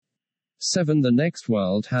7. The next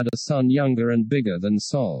world had a sun younger and bigger than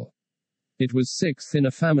Sol. It was sixth in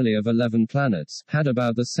a family of 11 planets, had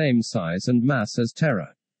about the same size and mass as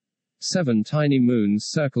Terra. 7 tiny moons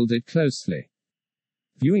circled it closely.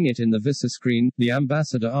 Viewing it in the visiscreen, the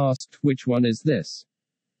ambassador asked, "Which one is this?"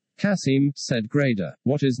 "Cassim," said Grader.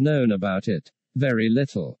 "What is known about it?" "Very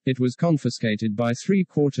little. It was confiscated by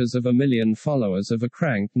 750,000 followers of a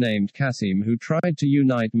crank named Cassim who tried to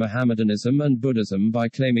unite Mohammedanism and Buddhism by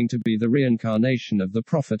claiming to be the reincarnation of the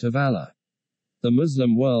Prophet of Allah. The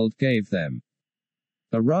Muslim world gave them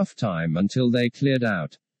a rough time until they cleared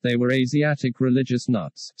out. They were Asiatic religious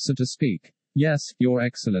nuts, so to speak." "Yes, Your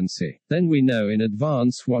Excellency. Then we know in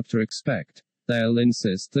advance what to expect. They'll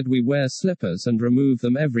insist that we wear slippers and remove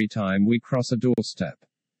them every time we cross a doorstep.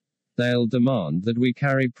 They'll demand that we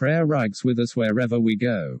carry prayer rugs with us wherever we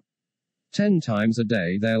go. 10 times a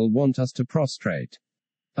day they'll want us to prostrate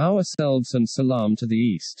ourselves and salam to the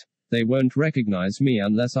east. They won't recognize me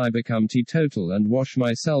unless I become teetotal and wash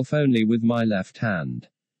myself only with my left hand."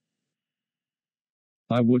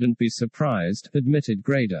 "I wouldn't be surprised," admitted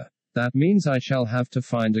Grader. "That means I shall have to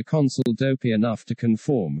find a consul dopey enough to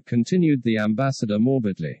conform," continued the ambassador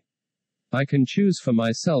morbidly. "I can choose for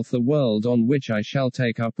myself the world on which I shall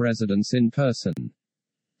take up residence in person.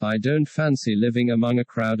 I don't fancy living among a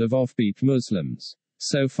crowd of offbeat Muslims.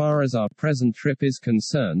 So far as our present trip is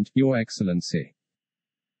concerned, Your Excellency,"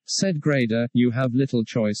 said Grader, "you have little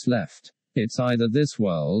choice left. It's either this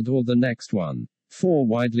world or the next one. 4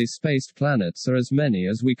 widely spaced planets are as many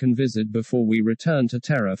as we can visit before we return to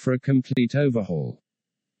Terra for a complete overhaul."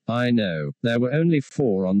 "I know, there were only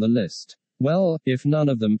 4 on the list. Well, if none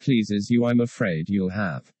of them pleases you, I'm afraid you'll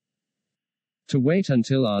have to wait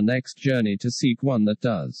until our next journey to seek one that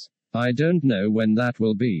does. I don't know when that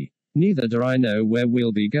will be. Neither do I know where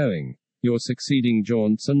we'll be going. Your succeeding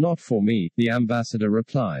jaunts are not for me," the ambassador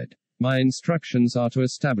replied. "My instructions are to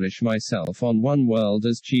establish myself on one world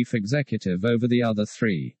as chief executive over the other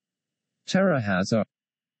 3. Terra has a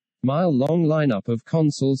mile-long lineup of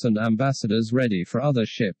consuls and ambassadors ready for other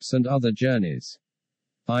ships and other journeys.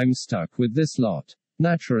 I'm stuck with this lot.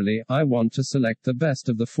 Naturally, I want to select the best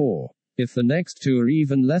of the 4. If the next 2 are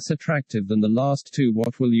even less attractive than the last 2,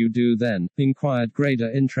 what will you do then?" inquired Grader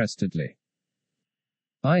interestedly.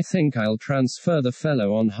 "I think I'll transfer the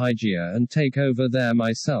fellow on Hygeia and take over there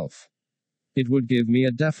myself. It would give me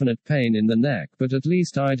a definite pain in the neck, but at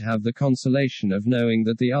least I'd have the consolation of knowing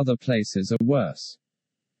that the other places are worse.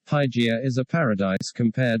 Hygeia is a paradise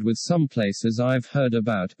compared with some places I've heard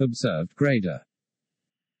about," observed Grader.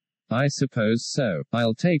 "I suppose so.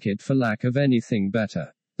 I'll take it for lack of anything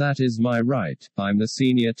better. That is my right. I'm the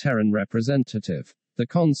senior Terran representative. The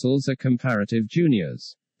consuls are comparative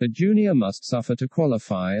juniors. A junior must suffer to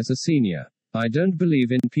qualify as a senior. I don't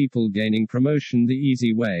believe in people gaining promotion the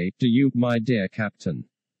easy way, do you, my dear captain?"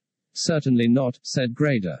 "Certainly not," said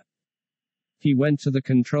Grader. He went to the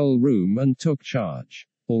control room and took charge.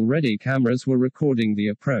 Already cameras were recording the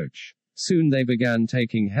approach. Soon they began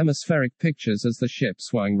taking hemispheric pictures as the ship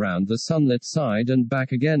swung round the sunlit side and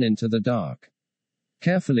back again into the dark.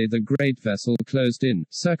 Carefully the great vessel closed in,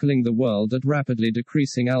 circling the world at rapidly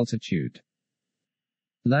decreasing altitude.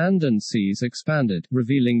 Land and seas expanded,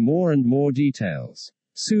 revealing more and more details.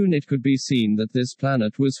 Soon it could be seen that this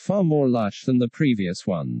planet was far more lush than the previous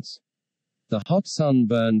ones. The hot sun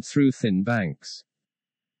burned through thin banks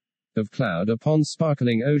of cloud upon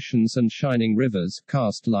sparkling oceans and shining rivers,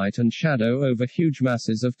 cast light and shadow over huge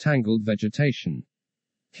masses of tangled vegetation.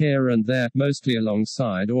 Here and there, mostly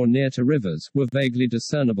alongside or near to rivers, were vaguely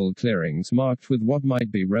discernible clearings marked with what might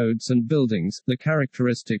be roads and buildings, the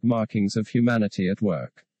characteristic markings of humanity at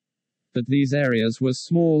work. But these areas were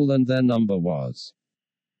small and their number was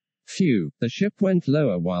few. The ship went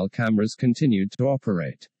lower while cameras continued to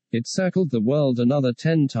operate. It circled the world another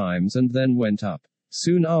 10 times and then went up.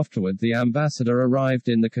 Soon afterward the ambassador arrived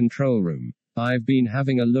in the control room. "I've been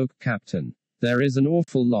having a look, Captain. There is an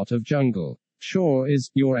awful lot of jungle." "Sure is,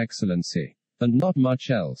 Your Excellency. And not much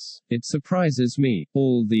else. It surprises me,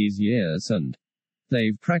 all these years and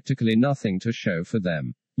they've practically nothing to show for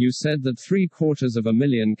them. You said that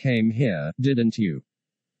 750,000 came here, didn't you?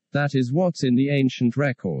 That is what's in the ancient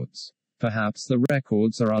records. Perhaps the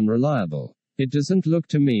records are unreliable. It doesn't look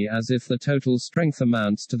to me as if the total strength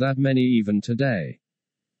amounts to that many even today.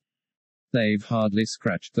 They've hardly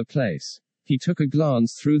scratched the place." He took a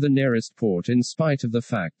glance through the nearest port in spite of the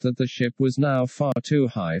fact that the ship was now far too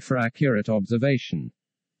high for accurate observation.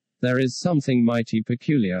 "There is something mighty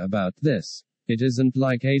peculiar about this. It isn't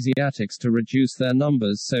like Asiatics to reduce their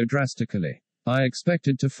numbers so drastically. I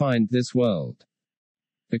expected to find this world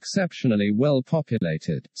Exceptionally well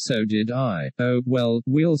populated. So did I. Oh, well,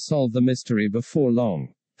 we'll solve the mystery before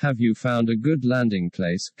long. Have you found a good landing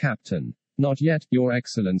place, Captain? Not yet, Your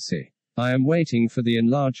Excellency. I am waiting for the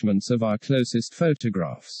enlargements of our closest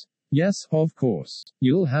photographs. Yes, of course.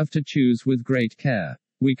 You'll have to choose with great care.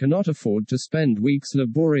 We cannot afford to spend weeks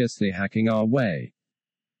laboriously hacking our way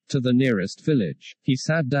to the nearest village. He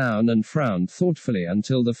sat down and frowned thoughtfully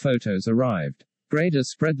until the photos arrived. Grader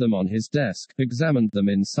spread them on his desk, examined them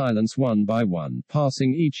in silence one by one,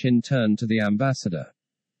 passing each in turn to the ambassador.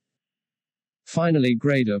 Finally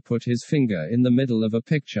Grader put his finger in the middle of a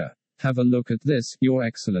picture. Have a look at this, Your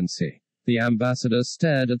Excellency. The ambassador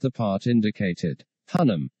stared at the part indicated.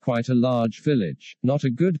 Hunnam, quite a large village. Not a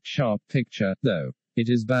good, sharp picture, though. It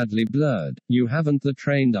is badly blurred. You haven't the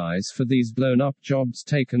trained eyes for these blown-up jobs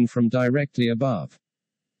taken from directly above.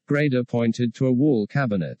 Grader pointed to a wall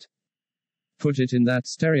cabinet. Put it in that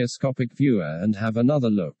stereoscopic viewer and have another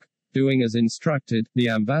look. Doing as instructed, the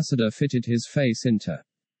ambassador fitted his face into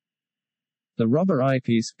the rubber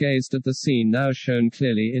eyepiece, gazed at the scene now shown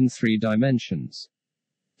clearly in 3 dimensions.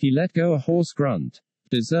 He let go a hoarse grunt.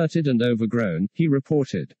 Deserted and overgrown, he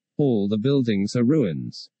reported. All the buildings are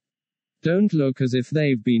ruins. Don't look as if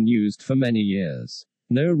they've been used for many years.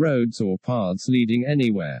 No roads or paths leading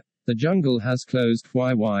anywhere. The jungle has closed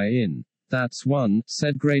in. That's one,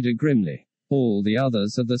 said Grader grimly. All the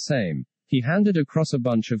others are the same. He handed across a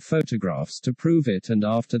bunch of photographs to prove it, and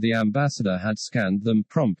after the ambassador had scanned them,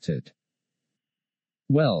 prompted.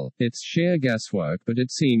 Well, it's sheer guesswork, but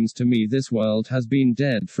it seems to me this world has been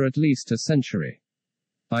dead for at least a century.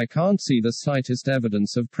 I can't see the slightest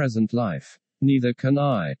evidence of present life. Neither can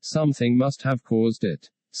I. Something must have caused it.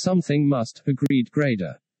 Something must, agreed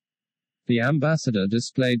Grader. The ambassador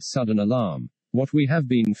displayed sudden alarm. What we have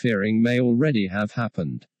been fearing may already have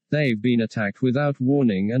happened. They've been attacked without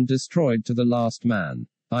warning and destroyed to the last man.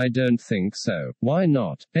 I don't think so. Why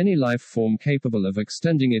not? Any life form capable of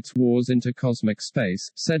extending its wars into cosmic space,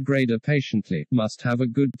 said Grader patiently, must have a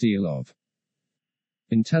good deal of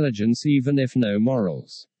intelligence, even if no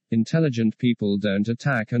morals. Intelligent people don't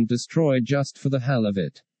attack and destroy just for the hell of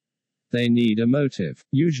it. They need a motive.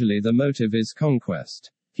 Usually the motive is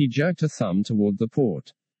conquest. He jerked a thumb toward the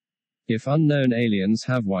port. If unknown aliens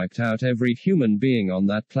have wiped out every human being on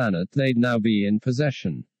that planet, they'd now be in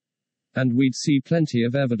possession. And we'd see plenty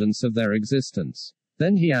of evidence of their existence.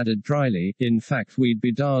 Then he added dryly, in fact we'd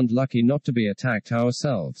be darned lucky not to be attacked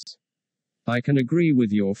ourselves. I can agree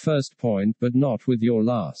with your first point, but not with your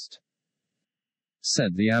last,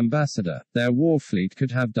 said the ambassador. Their war fleet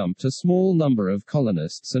could have dumped a small number of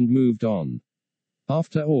colonists and moved on.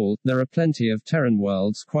 After all, there are plenty of Terran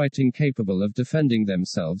worlds quite incapable of defending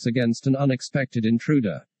themselves against an unexpected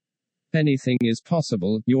intruder. Anything is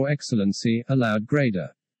possible, Your Excellency, allowed Grader.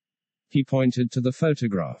 He pointed to the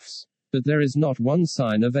photographs. But there is not one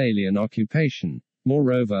sign of alien occupation.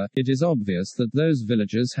 Moreover, it is obvious that those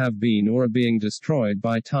villages have been or are being destroyed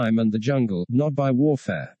by time and the jungle, not by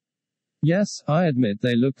warfare. Yes, I admit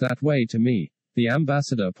they look that way to me. The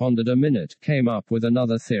ambassador pondered a minute, came up with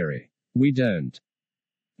another theory. We don't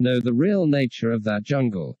know the real nature of that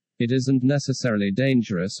jungle. It isn't necessarily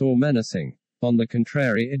dangerous or menacing. On the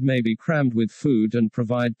contrary, it may be crammed with food and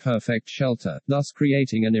provide perfect shelter, thus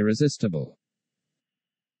creating an irresistible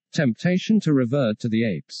temptation to revert to the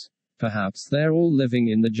apes. Perhaps they're all living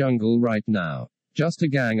in the jungle right now. Just a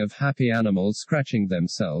gang of happy animals scratching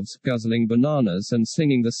themselves, guzzling bananas and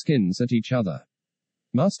slinging the skins at each other.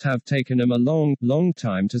 Must have taken 'em a long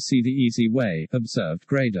time to see the easy way, observed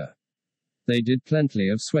Grader. They did plenty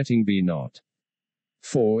of sweating, be not.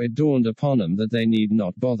 For it dawned upon 'em that they need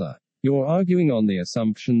not bother. You're arguing on the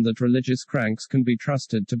assumption that religious cranks can be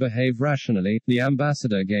trusted to behave rationally, the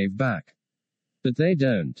ambassador gave back. But they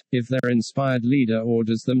don't. If their inspired leader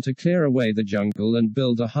orders them to clear away the jungle and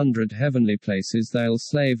build 100 heavenly places, they'll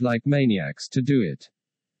slave like maniacs to do it.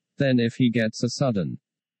 Then if he gets a sudden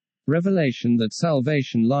revelation that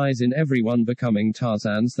salvation lies in everyone becoming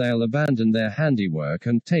Tarzans, they'll abandon their handiwork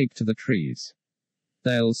and take to the trees.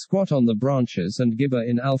 They'll squat on the branches and gibber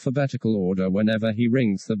in alphabetical order whenever he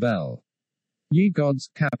rings the bell. Ye gods,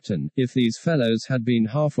 Captain, if these fellows had been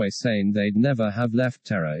halfway sane, they'd never have left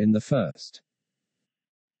Terra in the first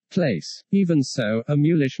place. Even so, a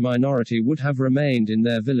mulish minority would have remained in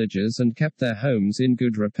their villages and kept their homes in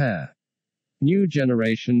good repair. New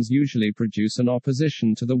generations usually produce an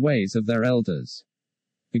opposition to the ways of their elders.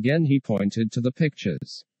 Again he pointed to the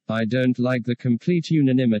pictures. I don't like the complete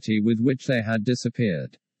unanimity with which they had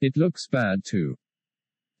disappeared. It looks bad too.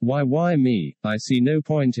 Why me? I see no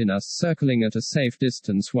point in us circling at a safe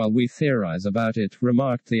distance while we theorize about it,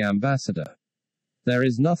 remarked the ambassador. There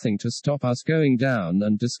is nothing to stop us going down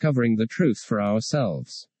and discovering the truth for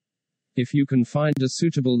ourselves. If you can find a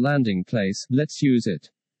suitable landing place, let's use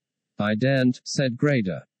it. I daren't, said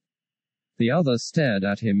Grader. The other stared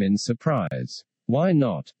at him in surprise. Why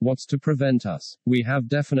not? What's to prevent us? We have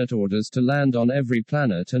definite orders to land on every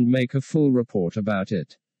planet and make a full report about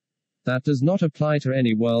it. That does not apply to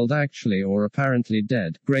any world actually or apparently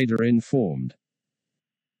dead, Grader informed.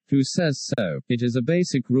 Who says so? It is a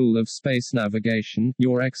basic rule of space navigation,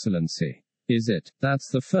 Your Excellency. Is it? That's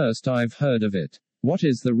the first I've heard of it. What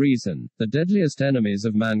is the reason? The deadliest enemies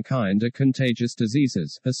of mankind are contagious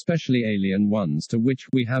diseases, especially alien ones to which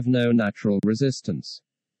we have no natural resistance.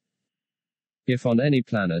 If on any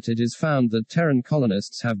planet it is found that Terran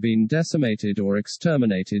colonists have been decimated or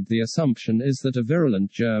exterminated, the assumption is that a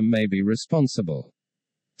virulent germ may be responsible.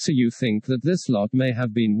 So you think that this lot may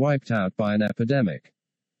have been wiped out by an epidemic?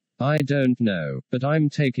 I don't know, but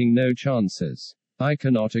I'm taking no chances. I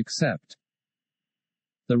cannot accept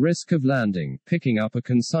the risk of landing, picking up a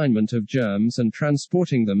consignment of germs and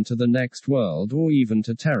transporting them to the next world or even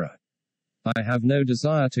to Terra. I have no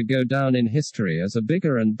desire to go down in history as a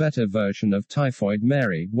bigger and better version of Typhoid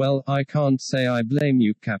Mary. Well, I can't say I blame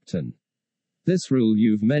you, Captain. This rule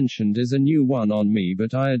you've mentioned is a new one on me,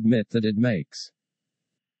 but I admit that it makes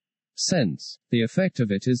sense. The effect of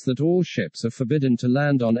it is that all ships are forbidden to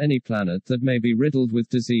land on any planet that may be riddled with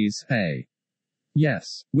disease,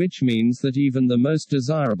 Yes, which means that even the most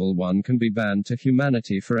desirable one can be banned to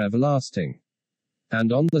humanity for everlasting.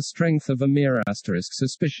 And on the strength of a mere asterisk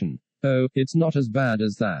suspicion. Oh, it's not as bad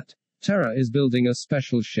as that. Terra is building a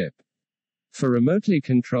special ship for remotely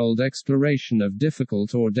controlled exploration of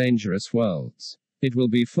difficult or dangerous worlds. It will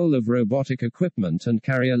be full of robotic equipment and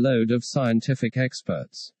carry a load of scientific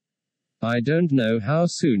experts. I don't know how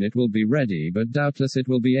soon it will be ready, but doubtless it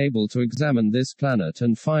will be able to examine this planet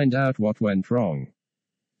and find out what went wrong.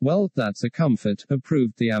 Well, that's a comfort,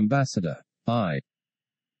 approved the ambassador. I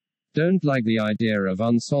don't like the idea of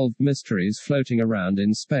unsolved mysteries floating around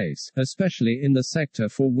in space, especially in the sector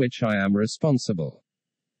for which I am responsible.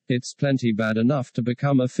 It's plenty bad enough to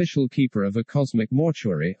become official keeper of a cosmic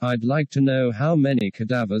mortuary. I'd like to know how many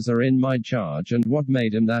cadavers are in my charge and what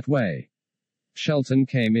made him that way. Shelton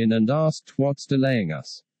came in and asked, what's delaying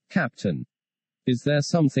us? Captain. Is there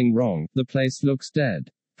something wrong? The place looks dead.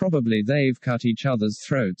 Probably they've cut each other's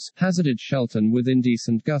throats, hazarded Shelton with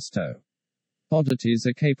indecent gusto. Oddities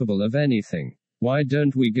are capable of anything. Why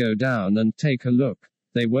don't we go down and take a look?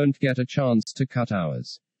 They won't get a chance to cut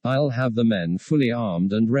ours. I'll have the men fully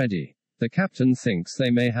armed and ready. The captain thinks they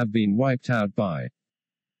may have been wiped out by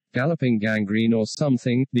galloping gangrene or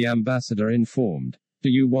something, the ambassador informed. Do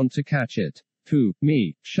you want to catch it? Who,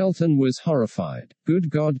 me? Shelton was horrified. Good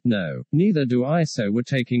God, no. Neither do I, so we're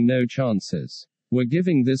taking no chances. We're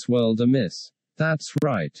giving this world a miss. That's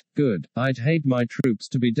right. Good. I'd hate my troops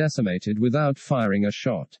to be decimated without firing a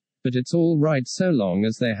shot. But it's all right so long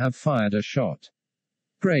as they have fired a shot.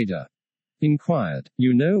 Grader inquired.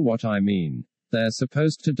 You know what I mean. They're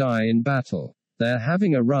supposed to die in battle. They're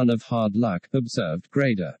having a run of hard luck, observed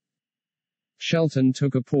Grader. Shelton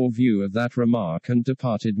took a poor view of that remark and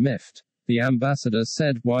departed miffed. The ambassador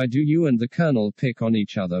said, why do you and the colonel pick on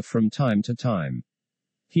each other from time to time?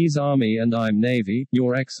 He's Army and I'm Navy,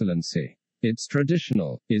 Your Excellency. It's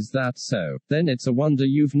traditional. Is that so? Then it's a wonder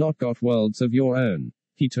you've not got worlds of your own.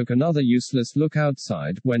 He took another useless look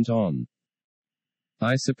outside, went on.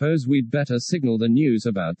 I suppose we'd better signal the news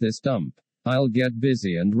about this dump. I'll get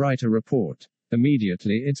busy and write a report.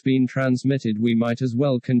 Immediately it's been transmitted, we might as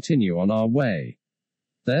well continue on our way.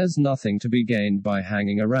 There's nothing to be gained by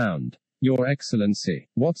hanging around. Your Excellency,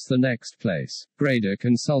 what's the next place? Grader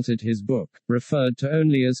consulted his book, referred to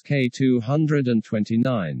only as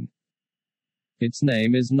K229. Its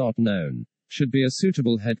name is not known. Should be a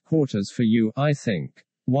suitable headquarters for you, I think.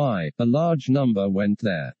 Why, a large number went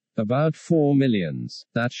there. About 4 millions.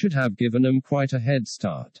 That should have given 'em quite a head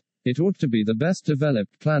start. It ought to be the best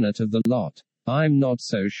developed planet of the lot. I'm not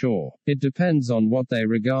so sure. It depends on what they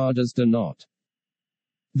regard as do not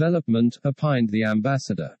development, opined the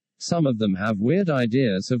ambassador. Some of them have weird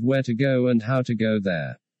ideas of where to go and how to go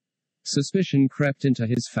there. Suspicion crept into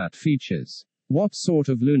his fat features. What sort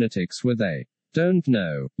of lunatics were they? Don't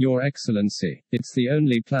know, Your Excellency. It's the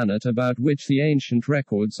only planet about which the ancient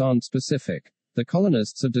records aren't specific. The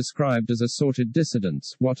colonists are described as assorted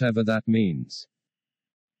dissidents, whatever that means.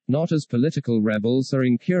 Not as political rebels or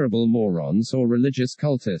incurable morons or religious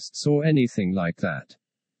cultists or anything like that.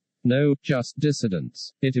 No, just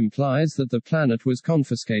dissidents. It implies that the planet was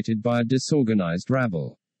confiscated by a disorganized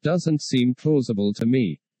rabble. Doesn't seem plausible to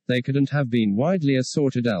me. They couldn't have been widely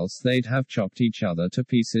assorted, else they'd have chopped each other to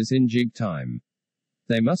pieces in jig time.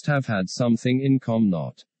 They must have had something in common,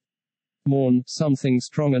 not mourn, something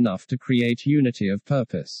strong enough to create unity of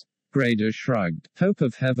purpose. Grader shrugged. Hope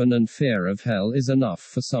of heaven and fear of hell is enough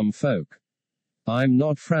for some folk. I'm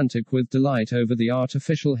not frantic with delight over the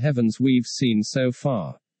artificial heavens we've seen so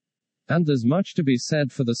far. And there's much to be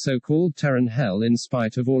said for the so-called Terran hell in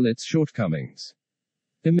spite of all its shortcomings.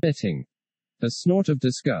 Emitting a snort of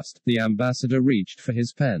disgust, the ambassador reached for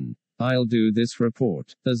his pen. I'll do this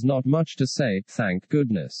report. There's not much to say, thank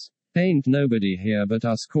goodness. Ain't nobody here but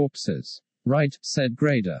us corpses. Right, said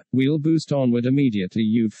Grader. We'll boost onward immediately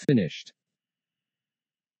you've finished.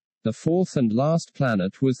 The fourth and last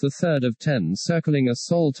planet was the third of 10 circling a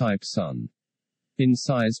Sol-type sun. In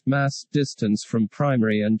size, mass, distance from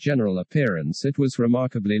primary and general appearance it was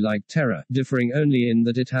remarkably like Terra, differing only in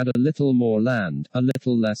that it had a little more land, a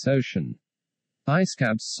little less ocean.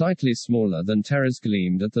 Icecaps slightly smaller than Terra's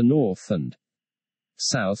gleamed at the north and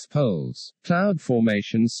south poles. Cloud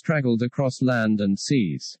formations straggled across land and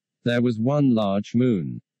seas. There was one large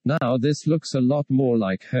moon. Now this looks a lot more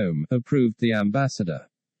like home, approved the ambassador.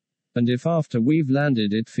 And if after we've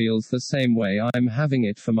landed it feels the same way, I'm having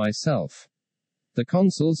it for myself. The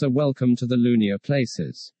consuls are welcome to the lunar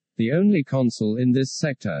places. The only consul in this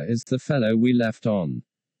sector is the fellow we left on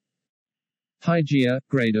Hygeia,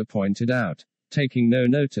 Grader pointed out. Taking no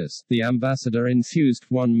notice, the ambassador enthused.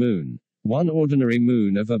 One moon. One ordinary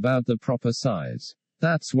moon of about the proper size.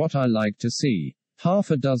 That's what I like to see.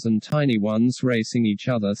 Half a dozen tiny ones racing each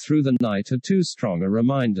other through the night are too strong a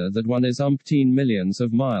reminder that one is umpteen millions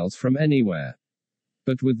of miles from anywhere.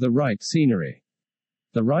 But with the right scenery,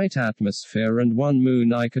 the right atmosphere and one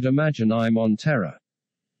moon, I could imagine I'm on Terra.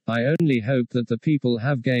 I only hope that the people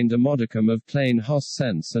have gained a modicum of plain hoss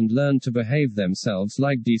sense and learned to behave themselves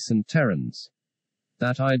like decent Terrans.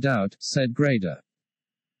 That I doubt, said Grader.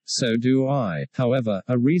 So do I. However,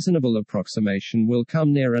 a reasonable approximation will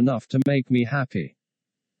come near enough to make me happy.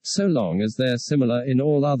 So long as they're similar in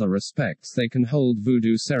all other respects, they can hold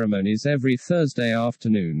voodoo ceremonies every Thursday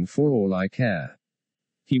afternoon for all I care.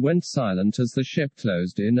 He went silent as the ship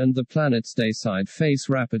closed in and the planet's dayside face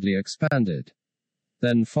rapidly expanded.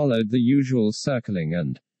 Then followed the usual circling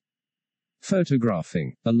and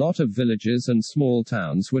photographing. A lot of villages and small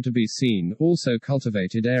towns were to be seen, also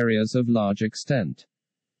cultivated areas of large extent.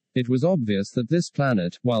 It was obvious that this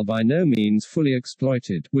planet, while by no means fully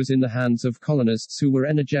exploited, was in the hands of colonists who were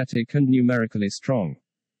energetic and numerically strong.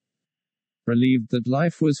 Relieved that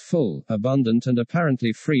life was full, abundant and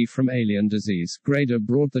apparently free from alien disease, Grader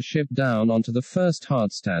brought the ship down onto the first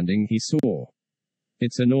hardstanding he saw.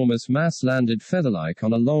 Its enormous mass landed feather-like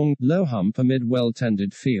on a long, low hump amid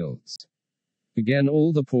well-tended fields. Again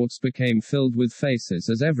all the ports became filled with faces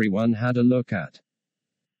as everyone had a look at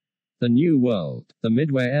the new world. The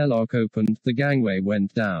midway airlock opened, the gangway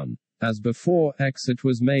went down. As before, exit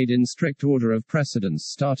was made in strict order of precedence,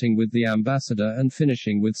 starting with the ambassador and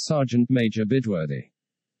finishing with Sergeant Major Bidworthy.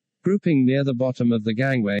 Grouping near the bottom of the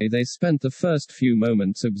gangway, they spent the first few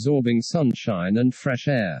moments absorbing sunshine and fresh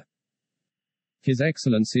air. His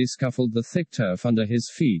Excellency scuffled the thick turf under his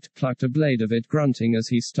feet, plucked a blade of it, grunting as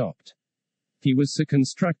he stopped. He was so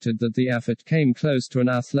constructed that the effort came close to an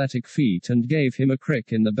athletic feat and gave him a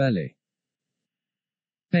crick in the belly.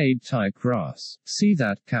 Aid-type grass. See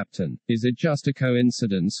that, Captain? Is it just a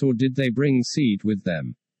coincidence or did they bring seed with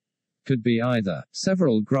them? Could be either.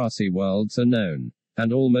 Several grassy worlds are known.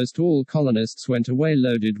 And almost all colonists went away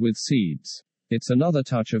loaded with seeds. It's another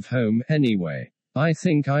touch of home, anyway. I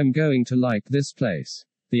think I'm going to like this place.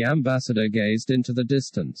 The ambassador gazed into the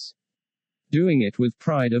distance, doing it with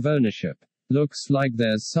pride of ownership. Looks like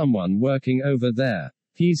there's someone working over there.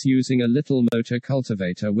 He's using a little motor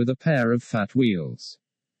cultivator with a pair of fat wheels.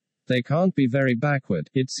 They can't be very backward,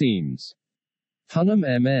 it seems.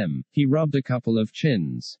 Hunnam. He rubbed a couple of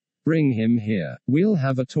chins. Bring him here. We'll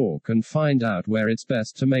have a talk and find out where it's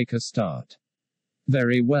best to make a start.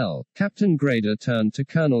 Very well. Captain Grader turned to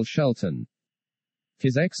Colonel Shelton.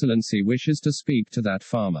 His Excellency wishes to speak to that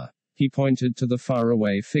farmer. He pointed to the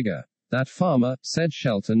faraway figure. That farmer, said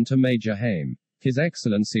Shelton to Major Haim. His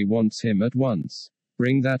Excellency wants him at once.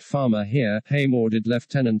 Bring that farmer here, Haim ordered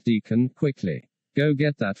Lieutenant Deacon, quickly. Go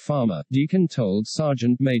get that farmer, Deacon told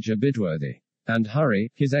Sergeant Major Bidworthy. And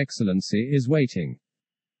hurry, His Excellency is waiting.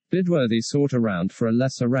 Bidworthy sought around for a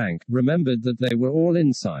lesser rank, remembered that they were all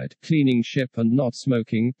inside, cleaning ship and not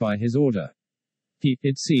smoking, by his order. He,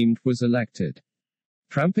 it seemed, was elected.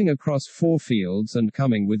 Tramping across 4 fields and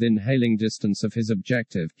coming within hailing distance of his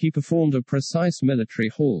objective, he performed a precise military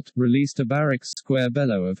halt, released a barracks square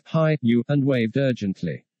bellow of, "Hi, you," and waved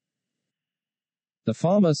urgently. The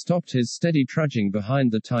farmer stopped his steady trudging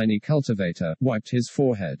behind the tiny cultivator, wiped his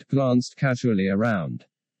forehead, glanced casually around.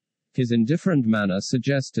 His indifferent manner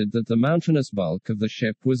suggested that the mountainous bulk of the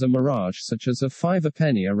ship was a mirage such as a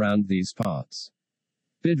five-a-penny around these parts.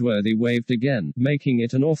 Bidworthy waved again, making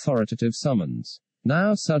it an authoritative summons.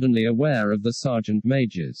 Now suddenly aware of the sergeant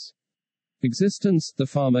major's existence, the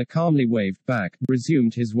farmer calmly waved back,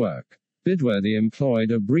 resumed his work. Bidworthy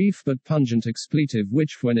employed a brief but pungent expletive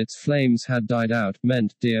which, when its flames had died out,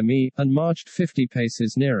 meant, "Dear me," and marched 50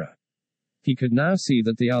 paces nearer. He could now see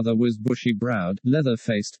that the other was bushy-browed,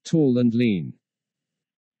 leather-faced, tall and lean.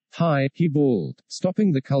 "Hi," he bawled.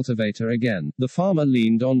 Stopping the cultivator again, the farmer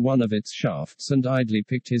leaned on one of its shafts and idly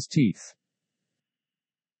picked his teeth.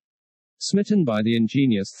 Smitten by the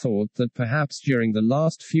ingenious thought that perhaps during the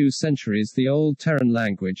last few centuries the old Terran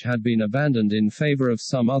language had been abandoned in favor of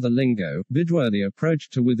some other lingo, Bidworthy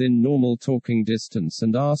approached to within normal talking distance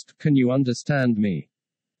and asked, "Can you understand me?"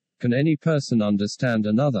 "Can any person understand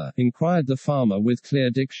another?" inquired the farmer with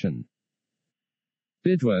clear diction.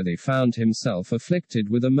 Bidworthy found himself afflicted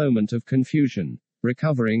with a moment of confusion.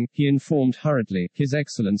 Recovering, he informed hurriedly, "His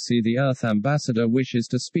Excellency the Earth Ambassador wishes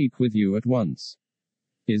to speak with you at once."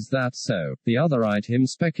 "Is that so?" The other eyed him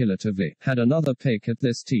speculatively, had another pick at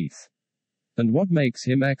this teeth. "And what makes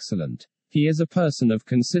him excellent?" "He is a person of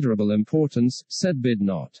considerable importance," said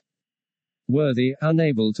Bidnot. Worthy,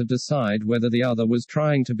 unable to decide whether the other was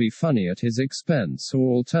trying to be funny at his expense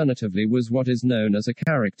or alternatively was what is known as a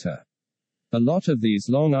character. A lot of these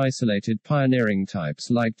long isolated pioneering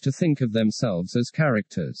types liked to think of themselves as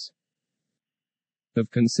characters. "Of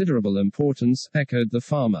considerable importance," echoed the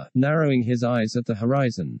farmer, narrowing his eyes at the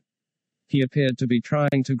horizon. He appeared to be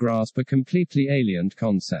trying to grasp a completely alien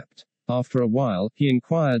concept. After a while, he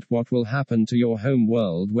inquired, "What will happen to your home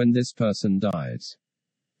world when this person dies?"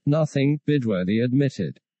 "Nothing," Bidworthy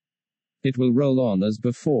admitted. "It will roll on as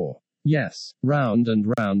before." "Yes, round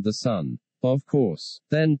and round the sun." "Of course."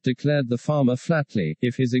 "Then," declared the farmer flatly,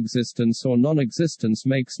 "if his existence or non-existence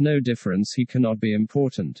makes no difference, he cannot be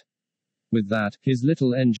important." With that, his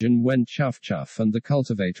little engine went chuff-chuff and the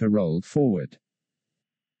cultivator rolled forward.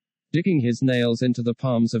 Digging his nails into the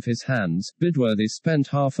palms of his hands, Bidworthy spent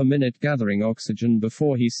half a minute gathering oxygen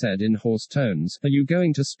before he said in hoarse tones, "Are you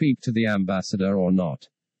going to speak to the ambassador or not?"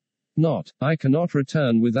 "Not. I cannot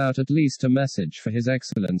return without at least a message for His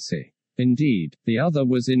Excellency." "Indeed." The other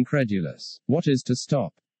was incredulous. "What is to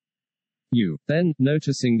stop you?" Then,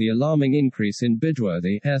 noticing the alarming increase in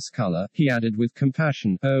Bidworthy's color, he added with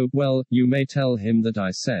compassion, "Oh, well, you may tell him that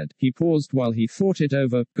I said." He paused while he thought it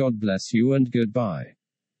over. "God bless you and goodbye."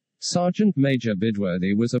 Sergeant Major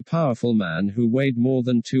Bidworthy was a powerful man who weighed more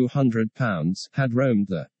than 200 pounds, had roamed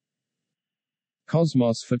the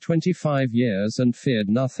cosmos for 25 years and feared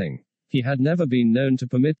nothing. He had never been known to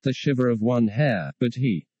permit the shiver of one hair, but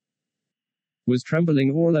he was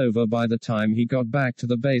trembling all over by the time he got back to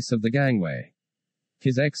the base of the gangway.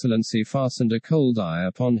 His Excellency fastened a cold eye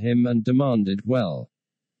upon him and demanded, "Well,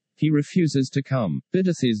 he refuses to come."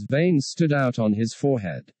 Bidworthy's veins stood out on his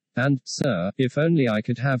forehead. "And, sir, if only I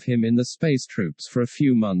could have him in the space troops for a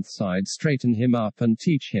few months, I'd straighten him up and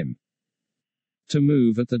teach him to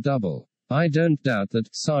move at the double." "I don't doubt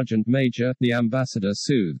that, Sergeant Major," the ambassador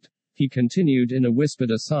soothed. He continued in a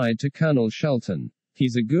whispered aside to Colonel Shelton,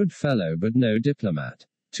 "He's a good fellow but no diplomat.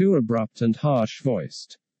 Too abrupt and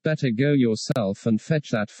harsh-voiced. Better go yourself and fetch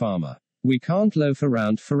that farmer. We can't loaf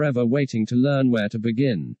around forever waiting to learn where to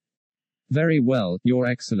begin." "Very well, Your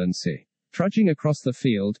Excellency." Trudging across the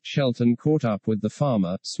field, Shelton caught up with the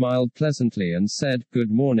farmer, smiled pleasantly and said, "Good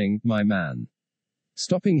morning, my man."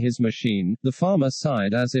 Stopping his machine, the farmer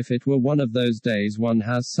sighed as if it were one of those days one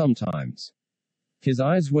has sometimes. His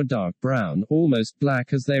eyes were dark brown, almost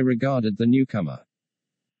black as they regarded the newcomer.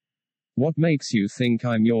 "What makes you think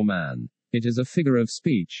I'm your man?" "It is a figure of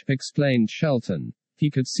speech," explained Shelton. He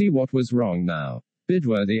could see what was wrong now.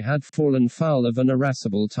 Bidworthy had fallen foul of an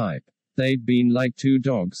irascible type. They'd been like two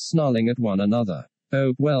dogs snarling at one another.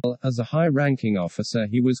 Oh, well, as a high-ranking officer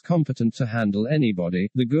he was competent to handle anybody,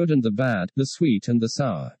 the good and the bad, the sweet and the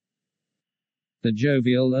sour, the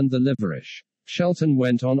jovial and the liverish. Shelton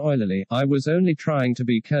went on oilily, "I was only trying to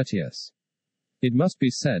be courteous." "It must be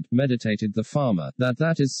said," meditated the farmer,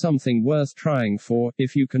 that is something worth trying for,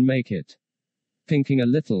 if you can make it." Thinking a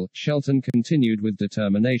little, Shelton continued with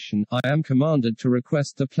determination, "I am commanded to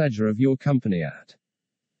request the pleasure of your company at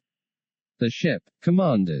the ship."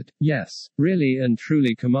 "Commanded?" "Yes. Really and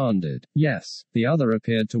truly commanded." "Yes." The other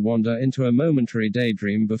appeared to wander into a momentary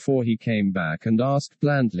daydream before he came back and asked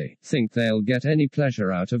blandly, "Think they'll get any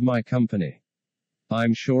pleasure out of my company?"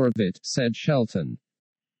 "I'm sure of it," said Shelton.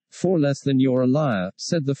 "For less than you're a liar,"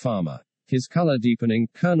 said the farmer. His color deepening,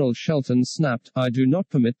 Colonel Shelton snapped, "I do not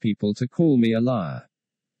permit people to call me a liar."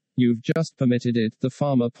 "You've just permitted it," the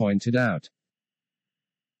farmer pointed out.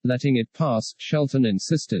 Letting it pass, Shelton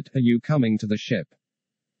insisted, "Are you coming to the ship?"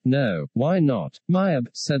 "No, why not, Mayab?"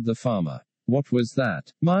 said the farmer. "What was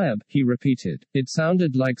that, Mayab?" he repeated. It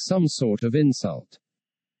sounded like some sort of insult.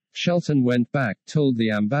 Shelton went back, told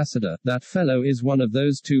the ambassador, "That fellow is one of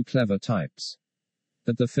those too clever types."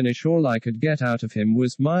 At the finish all I could get out of him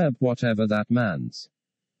was Mayab, whatever that man's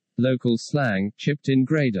local slang, chipped in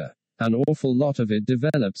Grader. An awful lot of it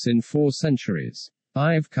develops in 4 centuries.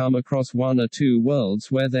 I've come across 1 or 2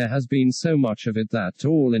 worlds where there has been so much of it that, to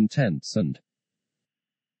all intents and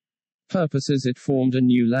purposes, it formed a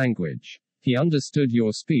new language. "He understood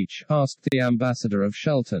your speech?" asked the ambassador of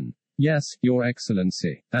Shelton. "Yes, Your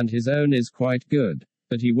Excellency, and his own is quite good.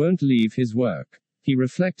 But he won't leave his work." He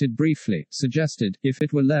reflected briefly, suggested, "If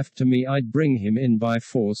it were left to me, I'd bring him in by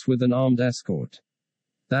force with an armed escort.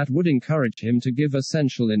 That would encourage him to give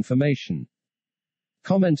essential information,"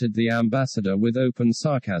 commented the ambassador with open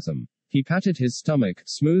sarcasm. He patted his stomach,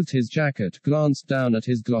 smoothed his jacket, glanced down at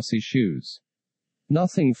his glossy shoes.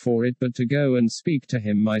 "Nothing for it but to go and speak to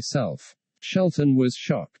him myself." Shelton was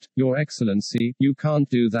shocked. "Your Excellency, you can't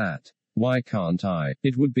do that." "Why can't I?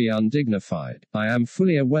 It would be undignified." "I am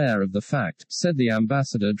fully aware of the fact," said the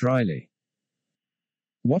ambassador dryly.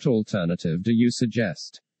 "What alternative do you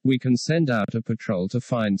suggest?" "We can send out a patrol to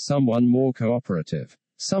find someone more cooperative.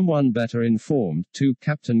 Someone better informed, too,"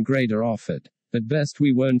 Captain Grader offered. "At best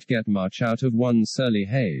we won't get much out of one surly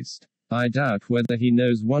Hazed. I doubt whether he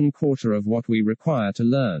knows 1/4 of what we require to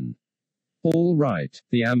learn." "All right."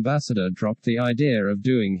 The ambassador dropped the idea of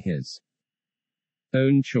doing his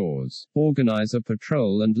own chores. "Organize a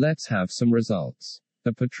patrol and let's have some results."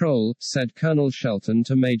 "A patrol," said Colonel Shelton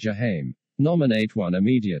to Major Haim. "Nominate one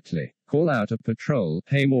immediately." "Call out a patrol,"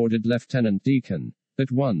 Haim ordered Lieutenant Deacon. "At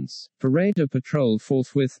once." "Parade a patrol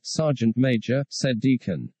forthwith, Sergeant Major," said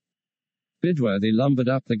Deacon. Bidworthy lumbered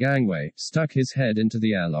up the gangway, stuck his head into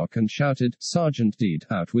the airlock and shouted, "Sergeant Deed,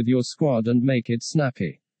 out with your squad and make it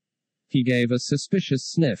snappy." He gave a suspicious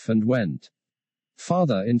sniff and went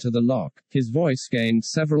farther into the lock. His voice gained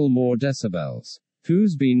several more decibels.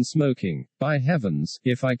 "Who's been smoking? By heavens,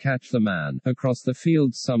 if I catch the man!" Across the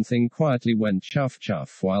field something quietly went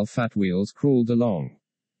chuff-chuff while Fat Wheels crawled along.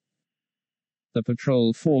 The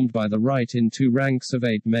patrol, formed by the right in 2 ranks of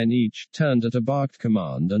 8 men each, turned at a barked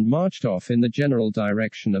command and marched off in the general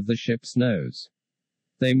direction of the ship's nose.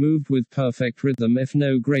 They moved with perfect rhythm if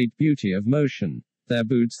no great beauty of motion. Their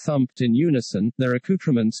boots thumped in unison, their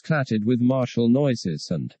accoutrements clattered with martial noises,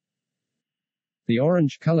 and the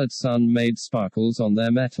orange-colored sun made sparkles on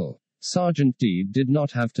their metal. Sergeant Deed did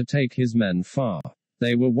not have to take his men far.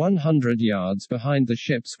 They were 100 yards behind the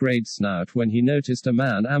ship's great snout when he noticed a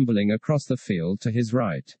man ambling across the field to his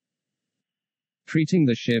right. Treating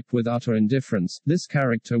the ship with utter indifference, this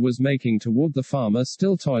character was making toward the farmer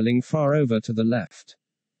still toiling far over to the left.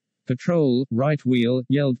 "Patrol, right wheel,"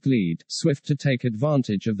 yelled Gleed, swift to take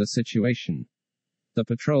advantage of the situation. The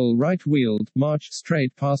patrol right-wheeled, marched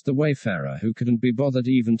straight past the wayfarer who couldn't be bothered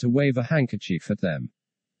even to wave a handkerchief at them.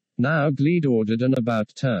 Now Gleed ordered an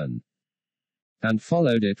about turn, and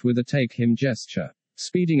followed it with a take-him gesture.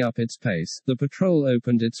 Speeding up its pace, the patrol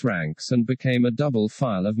opened its ranks and became a double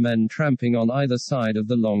file of men tramping on either side of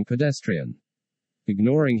the long pedestrian.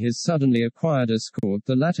 Ignoring his suddenly acquired escort,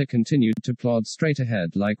 the latter continued to plod straight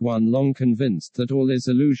ahead like one long convinced that all is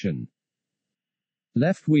illusion.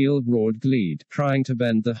 "Left wheel," roared Gleed, trying to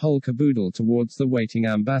bend the whole caboodle towards the waiting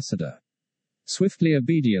ambassador. Swiftly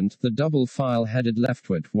obedient, the double file headed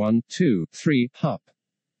leftward. 1, 2, 3, hop.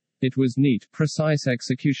 It was neat, precise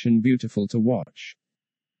execution, beautiful to watch.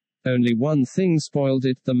 Only one thing spoiled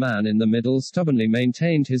it: the man in the middle stubbornly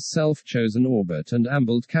maintained his self-chosen orbit and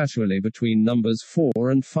ambled casually between numbers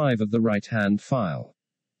 4 and 5 of the right-hand file.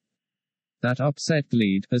 That upset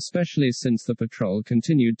Gleed, especially since the patrol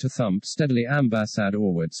continued to thump steadily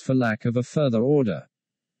ambassadorwards for lack of a further order.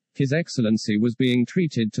 His Excellency was being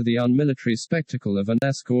treated to the unmilitary spectacle of an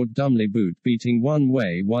escort dumbly boot-beating one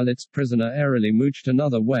way while its prisoner airily mooched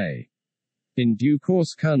another way. In due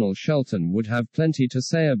course Colonel Shelton would have plenty to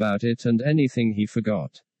say about it and anything he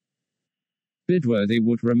forgot. Bidworthy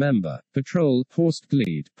would remember. "Patrol," hoarsed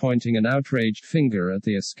Gleed, pointing an outraged finger at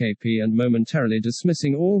the escapee and momentarily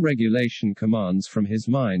dismissing all regulation commands from his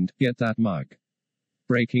mind. "Get that mug."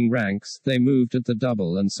 Breaking ranks, they moved at the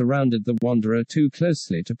double and surrounded the wanderer too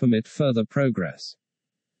closely to permit further progress.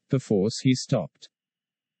 Perforce he stopped.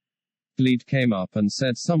 Gleed came up and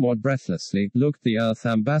said somewhat breathlessly, "Look, the Earth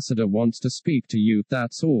ambassador wants to speak to you,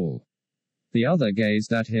 that's all." The other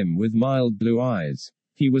gazed at him with mild blue eyes.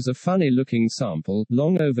 He was a funny-looking sample,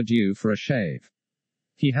 long overdue for a shave.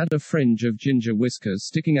 He had a fringe of ginger whiskers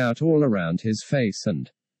sticking out all around his face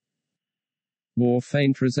and bore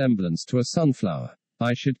faint resemblance to a sunflower.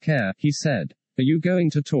 I should care, he said. Are you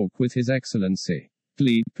going to talk with His Excellency?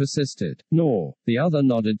 Gleed persisted. No. The other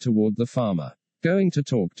nodded toward the farmer. Going to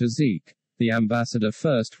talk to Zeke? The ambassador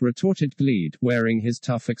first, retorted Gleed, wearing his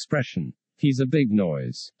tough expression. He's a big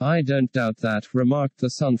noise. I don't doubt that, remarked the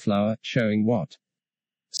sunflower, showing what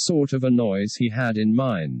sort of a noise he had in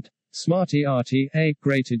mind. Smarty-arty,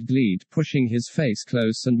 grated Gleed, pushing his face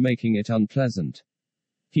close and making it unpleasant.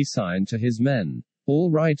 He signed to his men. All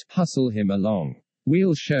right, hustle him along.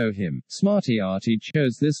 We'll show him. Smarty-arty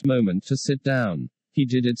chose this moment to sit down. He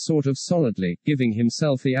did it sort of solidly, giving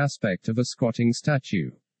himself the aspect of a squatting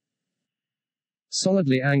statue.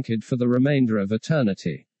 Solidly anchored for the remainder of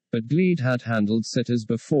eternity. But Gleed had handled sitters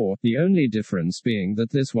before, the only difference being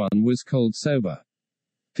that this one was cold sober.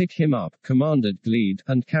 Pick him up, commanded Gleed,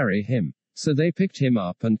 and carry him. So they picked him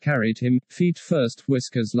up and carried him, feet first,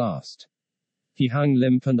 whiskers last. He hung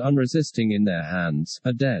limp and unresisting in their hands,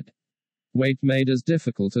 a dead weight made as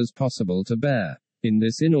difficult as possible to bear. In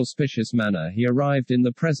this inauspicious manner he arrived in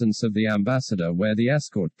the presence of the ambassador, where the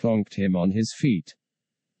escort plonked him on his feet.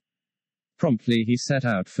 Promptly he set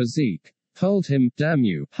out for Zeke. Hold him, damn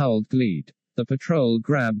you, howled Gleed. The patrol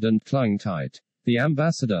grabbed and clung tight. The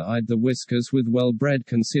ambassador eyed the whiskers with well-bred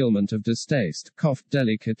concealment of distaste, coughed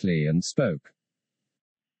delicately and spoke.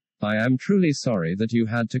 I am truly sorry that you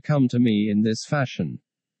had to come to me in this fashion.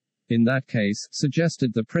 In that case,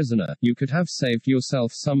 suggested the prisoner, you could have saved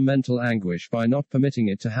yourself some mental anguish by not permitting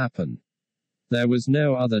it to happen. There was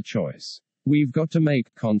no other choice. We've got to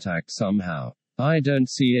make contact somehow. I don't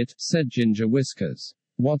see it, said Ginger Whiskers.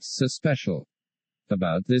 What's so special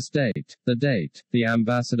about this date? The date. The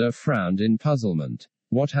ambassador frowned in puzzlement.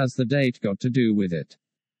 What has the date got to do with it?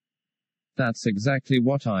 That's exactly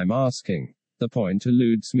what I'm asking. The point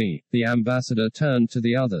eludes me. The ambassador turned to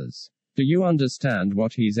the others. Do you understand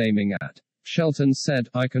what he's aiming at? Shelton said,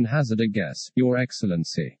 I can hazard a guess, Your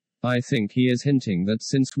Excellency. I think he is hinting that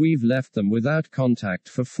since we've left them without contact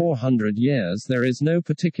for 400 years, there is no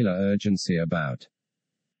particular urgency about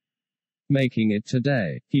making it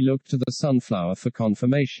today. He looked to the sunflower for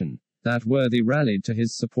confirmation. That worthy rallied to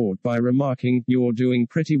his support by remarking, You're doing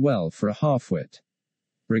pretty well for a halfwit.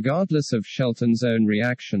 Regardless of Shelton's own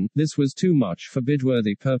reaction, this was too much for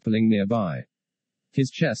Bidworthy, purpling nearby. His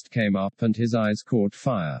chest came up and his eyes caught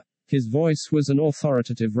fire. His voice was an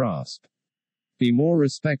authoritative rasp. Be more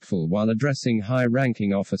respectful while addressing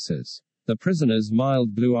high-ranking officers. The prisoner's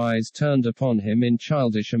mild blue eyes turned upon him in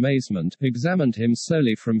childish amazement, examined him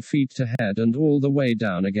slowly from feet to head and all the way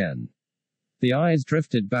down again. The eyes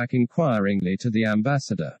drifted back inquiringly to the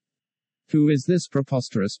ambassador. Who is this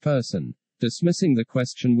preposterous person? Dismissing the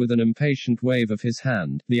question with an impatient wave of his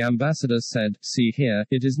hand, the ambassador said, See here,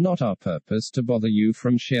 it is not our purpose to bother you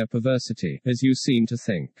from sheer perversity, as you seem to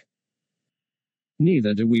think.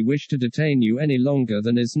 Neither do we wish to detain you any longer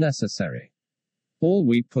than is necessary. All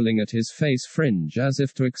we pulling at his face fringe as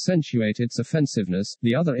if to accentuate its offensiveness,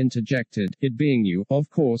 the other interjected, it being you, of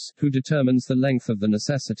course, who determines the length of the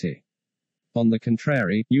necessity. On the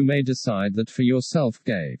contrary, you may decide that for yourself,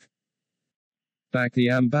 gave back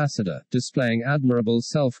the ambassador, displaying admirable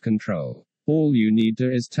self-control. All you need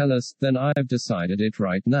to is tell us, then I've decided it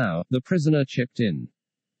right now, the prisoner chipped in.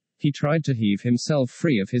 He tried to heave himself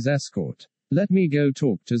free of his escort. Let me go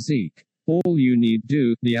talk to Zeke. All you need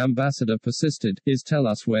do, the ambassador persisted, is tell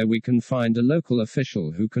us where we can find a local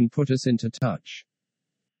official who can put us into touch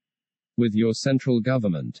with your central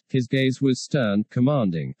government. His gaze was stern,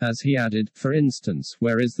 commanding, as he added, for instance,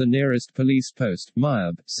 where is the nearest police post?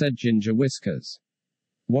 Myab, said Ginger Whiskers.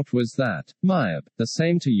 What was that? Myab, the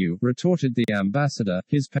same to you, retorted the ambassador,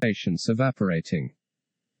 his patience evaporating.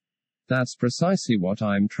 That's precisely what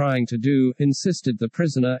I'm trying to do, insisted the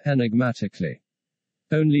prisoner, enigmatically.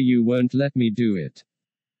 Only you won't let me do it.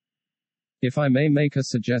 If I may make a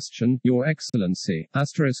suggestion, Your Excellency,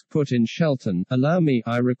 put in Shelton, allow me,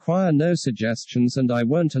 I require no suggestions and I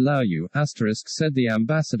won't allow you, said the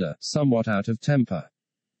ambassador, somewhat out of temper.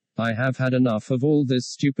 I have had enough of all this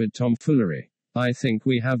stupid tomfoolery. I think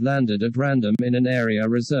we have landed at random in an area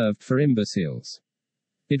reserved for imbeciles.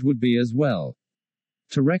 It would be as well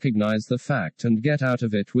to recognize the fact and get out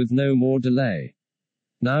of it with no more delay.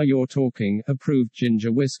 Now you're talking, approved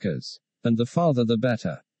Ginger Whiskers. And the farther the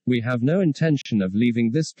better. We have no intention of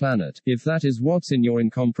leaving this planet, if that is what's in your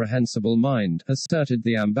incomprehensible mind, asserted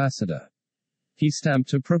the ambassador. He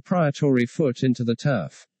stamped a proprietary foot into the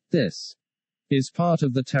turf. This is part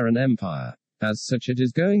of the Terran Empire. As such it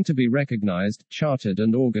is going to be recognized, chartered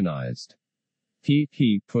and organized.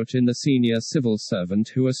 He put in the senior civil servant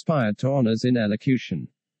who aspired to honors in elocution.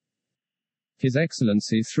 His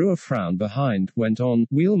Excellency threw a frown behind, went on,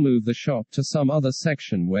 we'll move the shop to some other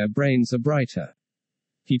section where brains are brighter.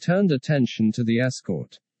 He turned attention to the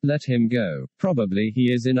escort. Let him go. Probably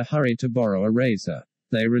he is in a hurry to borrow a razor.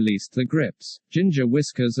 They released the grips. Ginger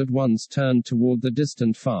Whiskers at once turned toward the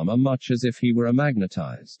distant farmer much as if he were a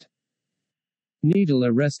magnetized needle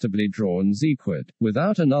arrestably drawn zequid.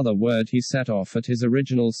 Without another word he set off at his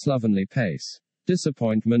original slovenly pace.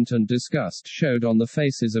 Disappointment and disgust showed on the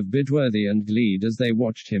faces of Bidworthy and Gleed as they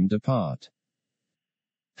watched him depart.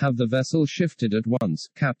 Have the vessel shifted at once,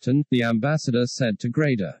 Captain, the ambassador said to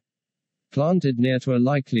Grader. Planted near to a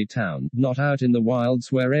likely town, not out in the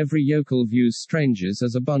wilds where every yokel views strangers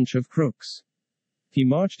as a bunch of crooks. He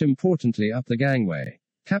marched importantly up the gangway.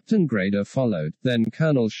 Captain Grader followed, then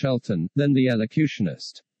Colonel Shelton, then the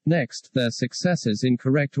elocutionist. Next, their successors in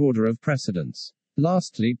correct order of precedence.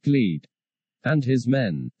 Lastly, Gleed and his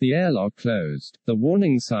men. The airlock closed. The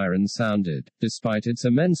warning siren sounded. Despite its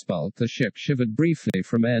immense bulk, the ship shivered briefly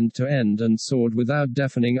from end to end and soared without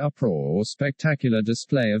deafening uproar or spectacular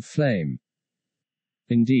display of flame.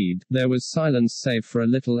 Indeed, there was silence save for a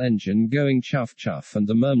little engine going chuff-chuff and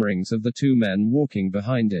the murmurings of the two men walking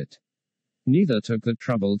behind it. Neither took the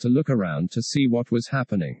trouble to look around to see what was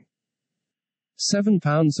happening. 7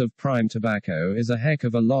 pounds of prime tobacco is a heck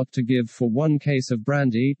of a lot to give for 1 case of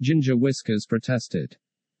brandy, Ginger Whiskers protested.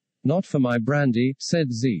 Not for my brandy,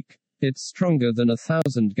 said Zeke. It's stronger than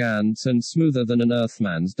 1,000 Gans and smoother than an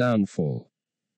Earthman's downfall.